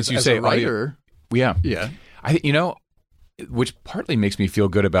 And as you say, a writer. Yeah. Yeah. Which partly makes me feel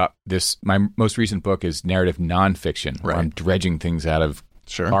good about this. My most recent book is narrative nonfiction, where I'm dredging things out of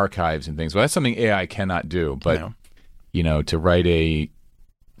archives and things. Well, that's something AI cannot do. But, to write a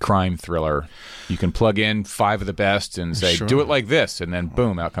crime thriller, you can plug in 5 of the best and say, do it like this. And then,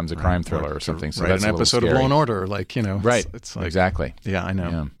 boom, out comes a crime thriller or something. So that's an episode of Law and Order. It's like, exactly. Yeah, I know.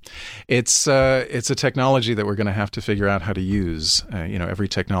 Yeah. It's a technology that we're going to have to figure out how to use. Every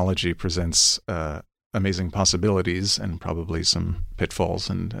technology presents amazing possibilities and probably some pitfalls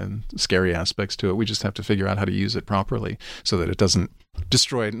and scary aspects to it. We just have to figure out how to use it properly so that it doesn't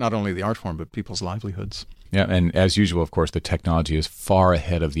destroy not only the art form, but people's livelihoods. Yeah, and as usual, of course, the technology is far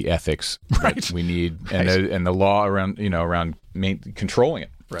ahead of the ethics that we need and the law around controlling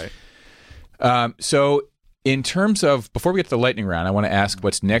it. Right. So, in terms of, before we get to the lightning round, I want to ask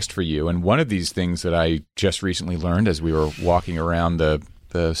what's next for you. And one of these things that I just recently learned as we were walking around the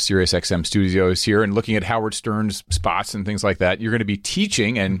SiriusXM studios here and looking at Howard Stern's spots and things like that, you're going to be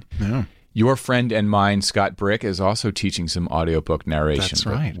teaching, and your friend and mine, Scott Brick, is also teaching some audiobook narration. That's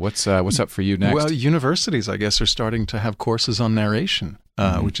right. What's up for you next? Well, universities, I guess, are starting to have courses on narration,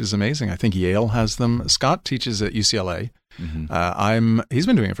 which is amazing. I think Yale has them. Scott teaches at UCLA. He's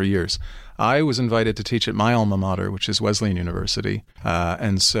been doing it for years. I was invited to teach at my alma mater, which is Wesleyan University,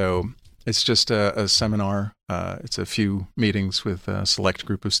 and so it's just a seminar. It's a few meetings with a select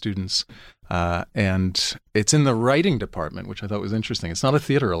group of students. And it's in the writing department, which I thought was interesting. It's not a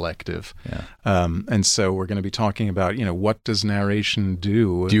theater elective. Yeah. And so we're going to be talking about, what does narration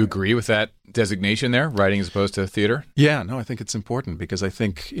do? Do you agree with that designation there, writing as opposed to theater? Yeah, no, I think it's important because I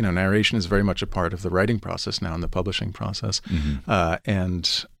think, narration is very much a part of the writing process now and the publishing process.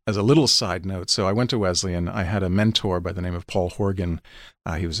 And as a little side note, so I went to Wesleyan. I had a mentor by the name of Paul Horgan.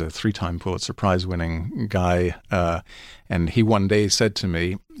 He was a 3-time Pulitzer Prize-winning guy. And he one day said to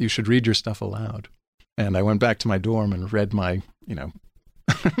me, you should read your stuff aloud. And I went back to my dorm and read my,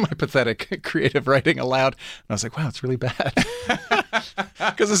 my pathetic creative writing aloud. And I was like, wow, it's really bad.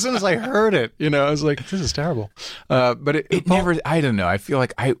 Because as soon as I heard it, I was like, this is terrible. But it never, I don't know. I feel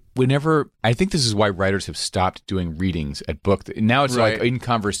like I think this is why writers have stopped doing readings at book. Now it's like in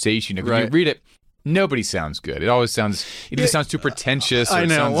conversation. If you read it, nobody sounds good. It just sounds too pretentious. I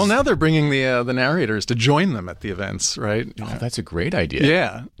know. Well, now they're bringing the narrators to join them at the events, right? Oh, that's a great idea.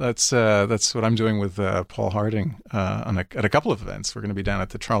 Yeah, that's what I'm doing with Paul Harding at a couple of events. We're going to be down at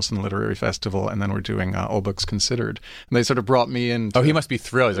the Charleston Literary Festival, and then we're doing All Books Considered. And they sort of brought me in. He must be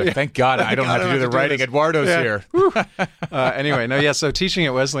thrilled. He's like, thank God I don't have to do the writing. Eduardo's here. Anyway, so teaching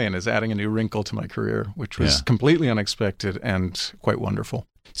at Wesleyan is adding a new wrinkle to my career, which was completely unexpected and quite wonderful.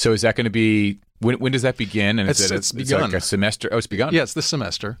 So is that going to be... When does that begin? And it's begun. Like a semester? Oh, it's begun? Yeah, it's this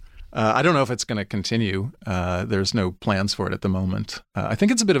semester. I don't know if it's going to continue. There's no plans for it at the moment. I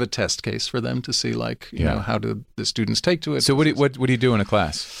think it's a bit of a test case for them to see, how do the students take to it. So what do you do in a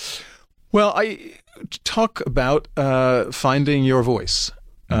class? Well, I talk about finding your voice.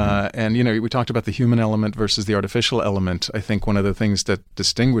 And, we talked about the human element versus the artificial element. I think one of the things that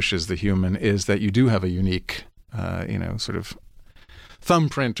distinguishes the human is that you do have a unique, sort of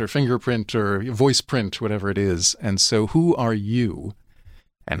thumbprint or fingerprint or voice print, whatever it is. And so who are you?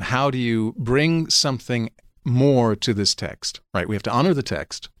 And how do you bring something more to this text, right? We have to honor the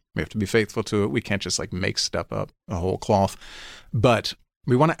text. We have to be faithful to it. We can't just make stuff up, a whole cloth. But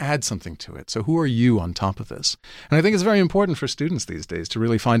we want to add something to it. So who are you on top of this? And I think it's very important for students these days to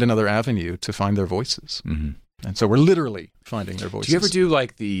really find another avenue to find their voices. Mm-hmm. And so we're literally finding their voices. Do you ever do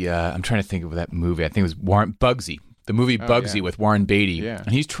the, I'm trying to think of that movie. I think it was Bugsy, the movie Bugsy with Warren Beatty. Yeah.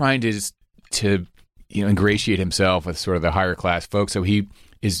 And he's trying to ingratiate himself with sort of the higher class folks. So he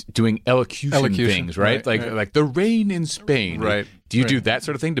is doing elocution things, right? Like the rain in Spain. Right. Do you do that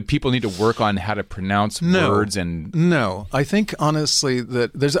sort of thing? Do people need to work on how to pronounce words? No. I think honestly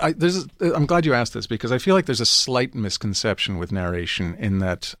that I'm glad you asked this, because I feel like there's a slight misconception with narration in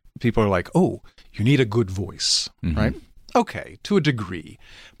that people are like, oh, you need a good voice, right? Okay, to a degree.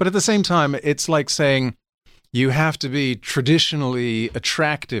 But at the same time, it's like saying you have to be traditionally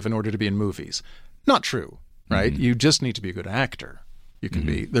attractive in order to be in movies. Not true, right? You just need to be a good actor. You can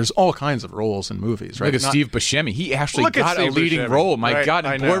be. There's all kinds of roles in movies, right? Look at Steve Buscemi. He actually got a leading role. My God,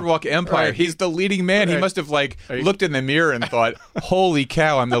 in Boardwalk Empire, he's the leading man. He must have looked in the mirror and thought, holy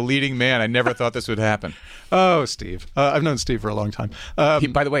cow, I'm the leading man. I never thought this would happen. Oh, Steve. I've known Steve for a long time.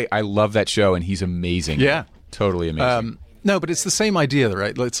 By the way, I love that show, and he's amazing. Yeah. Totally amazing. No, but it's the same idea,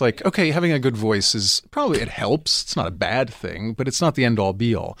 right? It's like, okay, having a good voice is probably, it helps. It's not a bad thing, but it's not the end-all,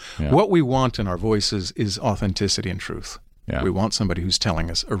 be-all. Yeah. What we want in our voices is authenticity and truth. Yeah. We want somebody who's telling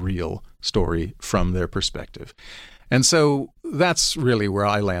us a real story from their perspective. And so that's really where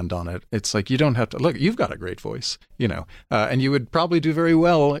I land on it. It's like, you don't have to, look, you've got a great voice, and you would probably do very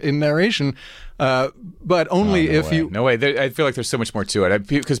well in narration, but only if you... No way. I feel like there's so much more to it.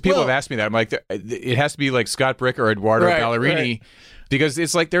 Because people have asked me that. I'm like, it has to be like Scott Brick or Edoardo Ballerini. Right. Because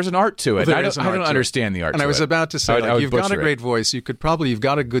it's like there's an art to it. I don't understand the art. And I was about to say, you've got a great voice. You've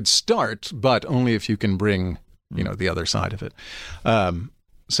got a good start, but only if you can bring the other side of it.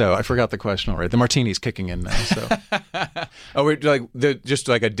 So I forgot the question already. The martini's kicking in now. So, we're just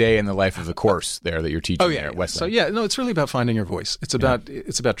like a day in the life of the course there that you're teaching there at Wesleyan. So it's really about finding your voice. It's about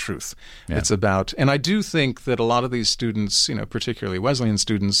truth. Yeah. It's about, and I do think that a lot of these students, particularly Wesleyan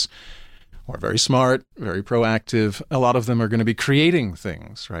students, are very smart, very proactive. A lot of them are going to be creating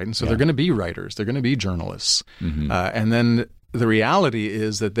things, right? And so they're going to be writers. They're going to be journalists, and then the reality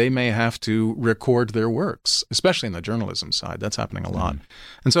is that they may have to record their works, especially in the journalism side. That's happening a lot.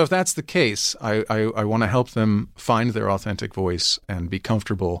 And so if that's the case, I want to help them find their authentic voice and be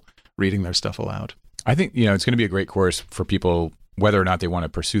comfortable reading their stuff aloud. I think, it's going to be a great course for people, whether or not they want to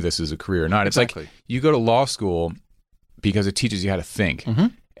pursue this as a career or not. It's like you go to law school because it teaches you how to think.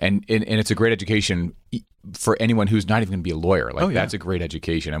 And it's a great education for anyone who's not even going to be a lawyer. That's a great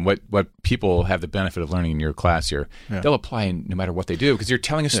education. And what people have the benefit of learning in your class here, they'll apply no matter what they do, because you're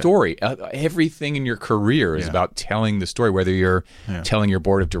telling a story. Everything in your career is about telling the story, whether you're telling your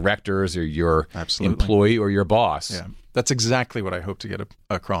board of directors or your employee or your boss. Yeah. That's exactly what I hope to get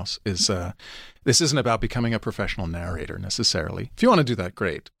across is this isn't about becoming a professional narrator necessarily. If you want to do that,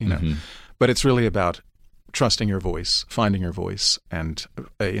 great. But it's really about trusting your voice, finding your voice, and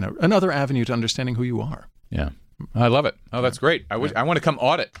another avenue to understanding who you are. Yeah, I love it. Oh, that's great. I want to come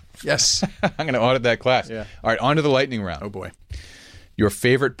audit. Yes, I'm going to audit that class. Yeah. All right, on to the lightning round. Oh boy, your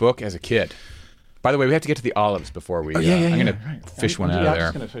favorite book as a kid. By the way, we have to get to the olives before we. I'm going to fish one out of there. I'm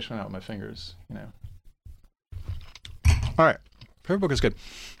just going to fish one out with my fingers. All right, favorite book is good.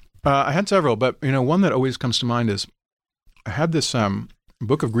 I had several, but one that always comes to mind is I had this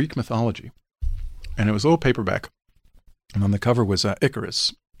book of Greek mythology. And it was a little paperback. And on the cover was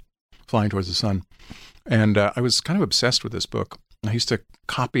Icarus flying towards the sun. And I was kind of obsessed with this book. I used to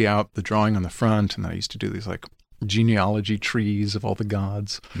copy out the drawing on the front, and I used to do these genealogy trees of all the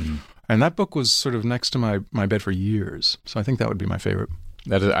gods. And that book was sort of next to my bed for years. So I think that would be my favorite.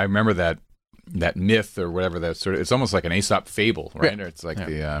 I remember that myth or whatever that sort of, it's almost like an Aesop fable, right? Or it's like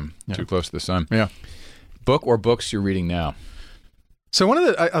Too Close to the Sun. Yeah. Book or books you're reading now? So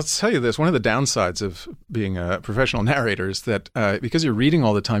I'll tell you this, one of the downsides of being a professional narrator is that because you're reading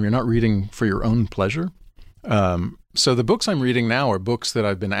all the time, you're not reading for your own pleasure. So the books I'm reading now are books that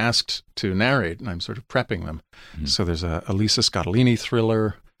I've been asked to narrate, and I'm sort of prepping them. So there's a Lisa Scottolini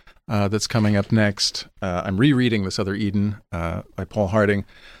thriller that's coming up next. I'm rereading This Other Eden by Paul Harding.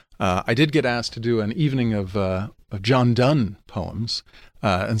 I did get asked to do an evening of John Donne poems,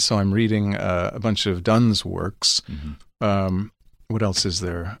 and so I'm reading a bunch of Donne's works. what else is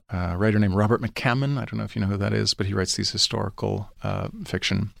there? A writer named Robert McCammon. I don't know if you know who that is, but he writes these historical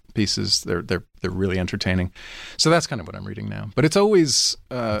fiction pieces. They're really entertaining. So that's kind of what I'm reading now. But it's always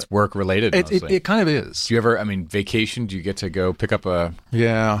it's work related. It kind of is. Do you ever? I mean, vacation? Do you get to go pick up a?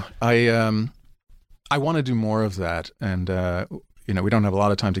 Yeah, I want to do more of that, and we don't have a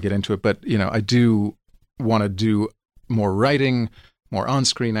lot of time to get into it, but I do want to do more writing, more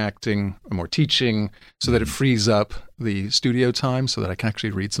on-screen acting, more teaching, so that it frees up the studio time so that I can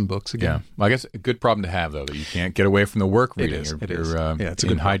actually read some books again. Yeah. Well, I guess a good problem to have, though, that you can't get away from the work reading. It is. It's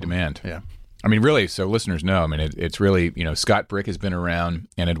in high demand. Yeah. I mean, really, so listeners know, I mean, it's really, Scott Brick has been around,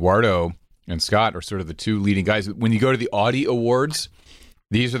 and Edoardo and Scott are sort of the two leading guys. When you go to the Audie Awards,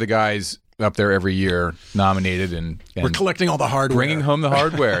 these are the guys up there every year nominated, and we're collecting all the hardware. Bringing home the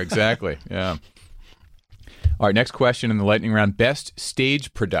hardware, exactly. Yeah. All right, next question in the lightning round. Best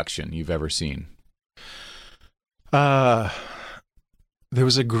stage production you've ever seen? There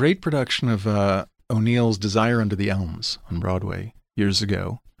was a great production of O'Neill's Desire Under the Elms on Broadway years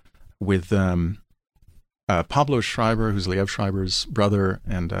ago with Pablo Schreiber, who's Liev Schreiber's brother,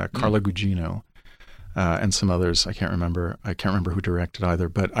 and Carla Gugino, and some others. I can't remember who directed either,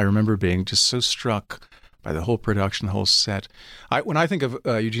 but I remember being just so struck by the whole production, the whole set. When I think of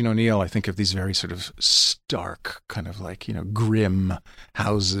Eugene O'Neill, I think of these very sort of stark, kind of like, grim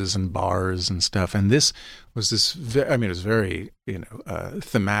houses and bars and stuff. And this was it was very,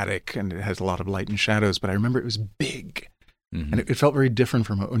 thematic, and it has a lot of light and shadows, but I remember it was big. Mm-hmm. And it felt very different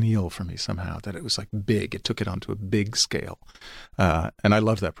from O'Neill for me somehow, that it was like big. It took it onto a big scale. And I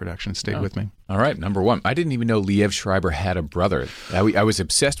loved that production. It stayed with me. All right, number one. I didn't even know Liev Schreiber had a brother. I was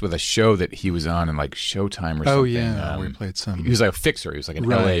obsessed with a show that he was on in like Showtime or something. Oh, yeah. We played some. He was like a fixer. He was like an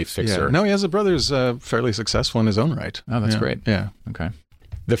LA fixer. Yeah. No, he has a brother who's fairly successful in his own right. Oh, that's great. Yeah. Okay.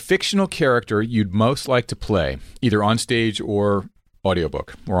 The fictional character you'd most like to play, either on stage or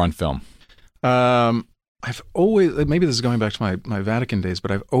audiobook or on film? I've always, maybe this is going back to my Vatican days,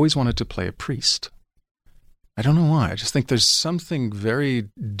 but I've always wanted to play a priest. I don't know why. I just think there's something very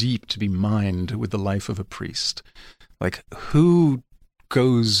deep to be mined with the life of a priest. Like, who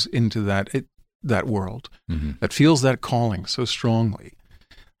goes into that world, that feels that calling so strongly,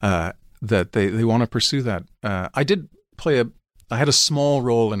 that they want to pursue that. I had a small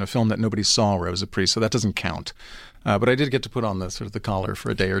role in a film that nobody saw where I was a priest, so that doesn't count. But I did get to put on the collar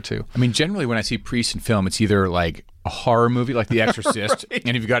for a day or two. I mean, generally when I see priests in film, it's either like a horror movie like The Exorcist, right,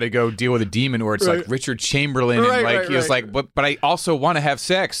 and you've got to go deal with a demon, or it's like Richard Chamberlain, and he was like, but I also want to have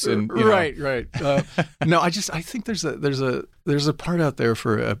sex, and right. No, I think there's a part out there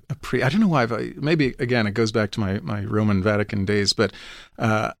for a priest. I don't know why. Maybe again it goes back to my Roman Vatican days, but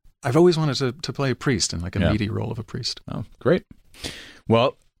I've always wanted to play a priest in like a meaty role of a priest. Oh, great.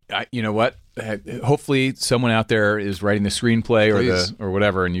 Well, you know what? Hopefully someone out there is writing the screenplay or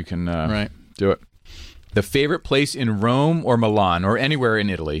whatever, and you can do it. The favorite place in Rome or Milan or anywhere in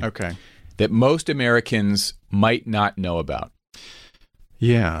Italy that most Americans might not know about?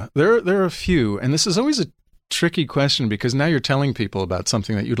 Yeah, there are a few, and this is always a tricky question because now you're telling people about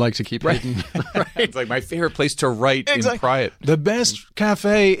something that you'd like to keep hidden. It's like my favorite place to write in quiet. The best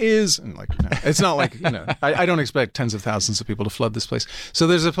cafe is, and it's not like, I don't expect tens of thousands of people to flood this place. So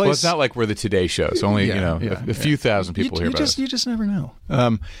there's a place. Well, it's not like we're the Today Show. It's only, a few thousand people hear about us. You just never know.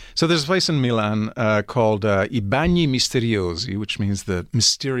 So there's a place in Milan called I Bagni Misteriosi, which means the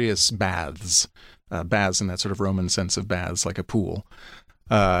mysterious baths. Baths in that sort of Roman sense of baths, like a pool.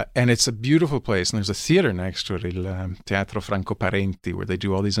 And it's a beautiful place, and there's a theater next to it, Il Teatro Franco Parenti, where they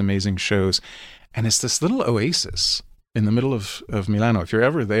do all these amazing shows. And it's this little oasis in the middle of Milano. If you're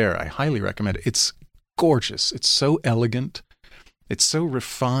ever there, I highly recommend it. It's gorgeous. It's so elegant. It's so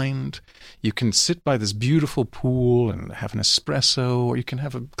refined. You can sit by this beautiful pool and have an espresso, or you can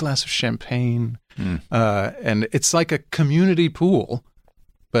have a glass of champagne. And it's like a community pool,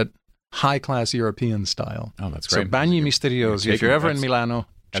 but high-class European style. Oh, that's great. So Bagni Misteriosi. If you're ever in Milano,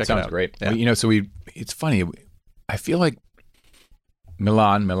 check it out. That sounds great. Yeah. Well, it's funny. I feel like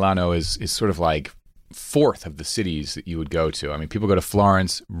Milano is sort of like fourth of the cities that you would go to. I mean, people go to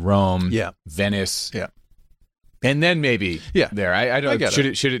Florence, Rome, Venice, and then maybe there. I don't.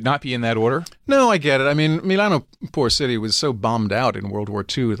 Should it not be in that order? No, I get it. I mean, Milano, poor city, was so bombed out in World War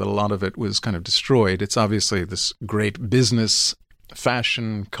II that a lot of it was kind of destroyed. It's obviously this great business,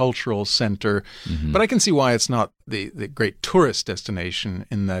 fashion, cultural center, but I can see why it's not the great tourist destination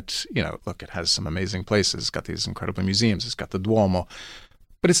in that, look, it has some amazing places. It's got these incredible museums. It's got the Duomo,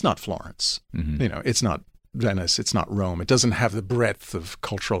 but it's not Florence. It's not Venice. It's not Rome. It doesn't have the breadth of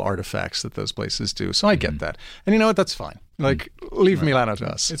cultural artifacts that those places do. So I get that. And you know what? That's fine. Like, leave Milano to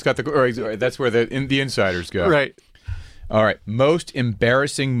us. It's got that's where the insiders go. Right. All right. Most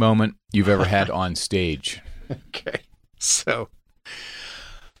embarrassing moment you've ever had on stage? Okay. So,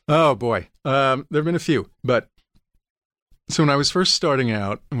 oh boy. There have been a few, but so when I was first starting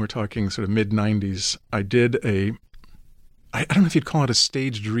out, and we're talking sort of mid-90s, I did I don't know if you'd call it a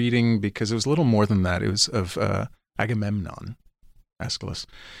staged reading, because it was a little more than that. It was of Agamemnon, Aeschylus.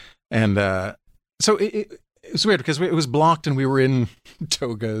 And so it was weird because it was blocked and we were in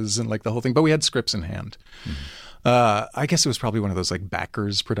togas and like the whole thing, but we had scripts in hand. Mm-hmm. I guess it was probably one of those like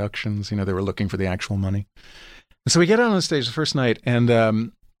backers productions, they were looking for the actual money. And so we get out on the stage the first night and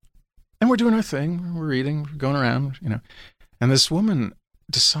we're doing our thing. We're reading, we're going around, and this woman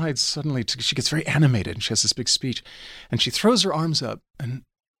decides suddenly she gets very animated and she has this big speech and she throws her arms up and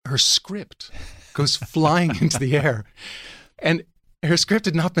her script goes flying into the air. And her script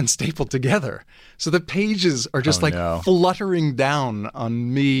had not been stapled together. So the pages are just fluttering down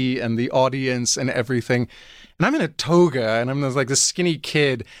on me and the audience and everything. And I'm in a toga and I'm like this skinny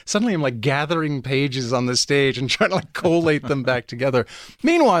kid. Suddenly I'm like gathering pages on the stage and trying to like collate them back together.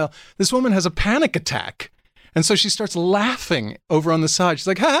 Meanwhile, this woman has a panic attack. And so she starts laughing over on the side. She's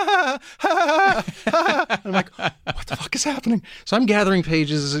like, ha, ha, ha, ha. I'm like, what the fuck is happening? So I'm gathering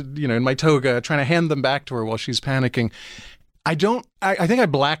pages, in my toga, trying to hand them back to her while she's panicking. I think I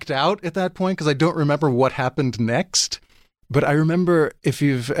blacked out at that point because I don't remember what happened next. But I remember, if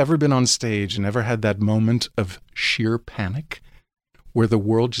you've ever been on stage and ever had that moment of sheer panic where the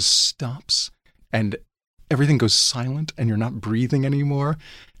world just stops and everything goes silent and you're not breathing anymore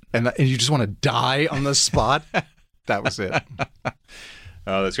and you just want to die on the spot, that was it.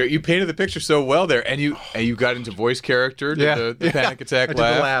 Oh, that's great. You painted the picture so well there. And you got into voice character, did the panic attack I laugh.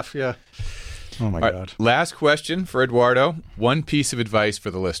 did the laugh, yeah. Oh, my God. Right, last question for Edoardo. One piece of advice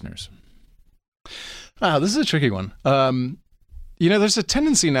for the listeners. This is a tricky one. There's a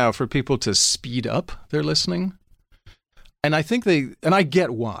tendency now for people to speed up their listening. And I think I get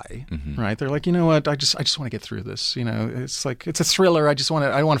why, right? They're like, you know what? I just want to get through this. It's like, it's a thriller. I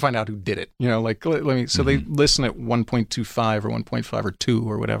want to find out who did it. Let me, so they listen at 1.25 or 1.5 or 2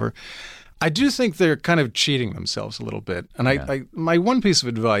 or whatever. I do think they're kind of cheating themselves a little bit. And my one piece of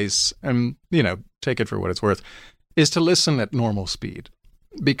advice, and, take it for what it's worth, is to listen at normal speed,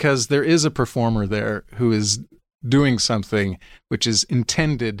 because there is a performer there who is doing something which is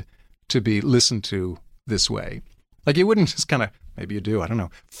intended to be listened to this way. Like, you wouldn't just kind of, maybe you do, I don't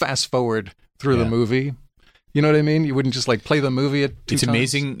know, fast forward through the movie. You know what I mean? You wouldn't just like play the movie at 2 It's times.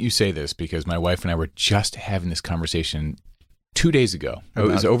 amazing you say this, because my wife and I were just having this conversation 2 days ago. It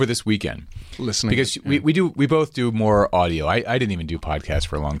was over this weekend. Listening. Because we both do more audio. I didn't even do podcasts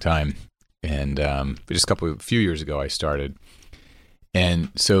for a long time. And but just a few years ago I started.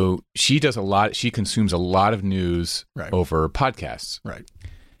 And so she consumes a lot of news over podcasts. Right.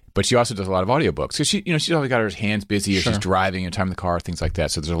 But she also does a lot of audiobooks. So she's always got her hands busy, or she's driving and time in the car, things like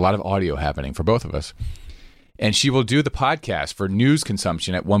that. So there's a lot of audio happening for both of us. And she will do the podcast for news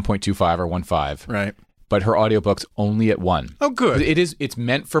consumption at 1.25 or 1.5. Right. But her audiobooks only at 1. Oh, good. It's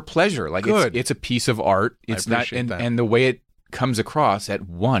meant for pleasure. Like, it's a piece of art. It's not, and the way it comes across at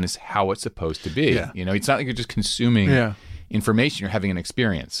 1 is how it's supposed to be. Yeah. It's not like you're just consuming information. You're having an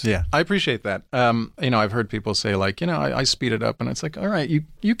experience. Yeah, I appreciate that. I've heard people say like, I speed it up, and it's like, all right,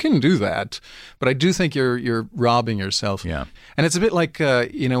 you can do that, but I do think you're robbing yourself. Yeah. And it's a bit like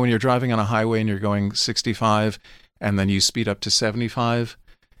when you're driving on a highway and you're going 65, and then you speed up to 75.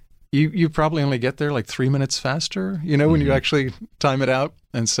 You probably only get there like 3 minutes faster, when you actually time it out.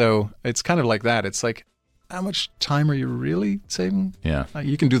 And so it's kind of like that. It's like, how much time are you really saving? Yeah.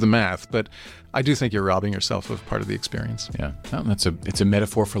 You can do the math, but I do think you're robbing yourself of part of the experience. Yeah. Well, it's a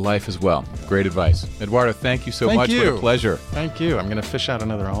metaphor for life as well. Great advice. Edoardo, thank you so much. What a pleasure. Thank you. I'm going to fish out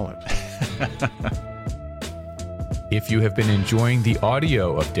another olive. If you have been enjoying the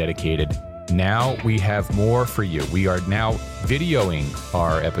audio of Dedicated, now we have more for you. We are now videoing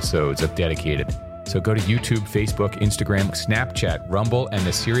our episodes of Dedicated. So go to YouTube, Facebook, Instagram, Snapchat, Rumble, and the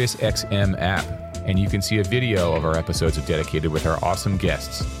SiriusXM app, and you can see a video of our episodes of Dedicated with our awesome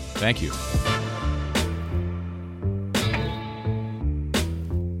guests. Thank you.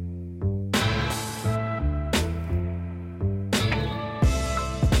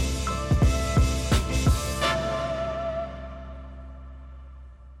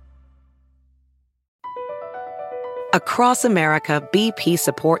 Across America, BP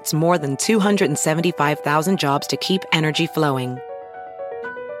supports more than 275,000 jobs to keep energy flowing.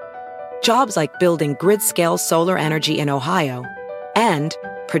 Jobs like building grid-scale solar energy in Ohio and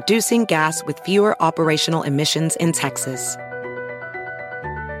producing gas with fewer operational emissions in Texas.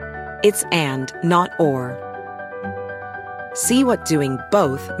 It's and, not or. See what doing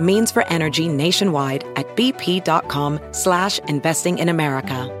both means for energy nationwide at bp.com/investing in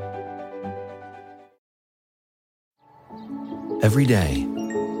America. Every day,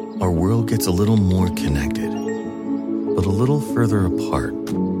 our world gets a little more connected, but a little further apart.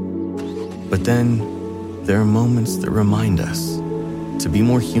 But then, there are moments that remind us to be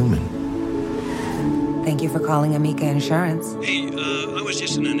more human. Thank you for calling Amica Insurance. Hey, I was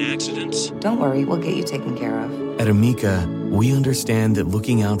just in an accident. Don't worry, we'll get you taken care of. At Amica, we understand that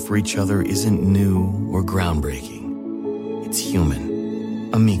looking out for each other isn't new or groundbreaking. It's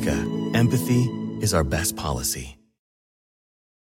human. Amica, empathy is our best policy.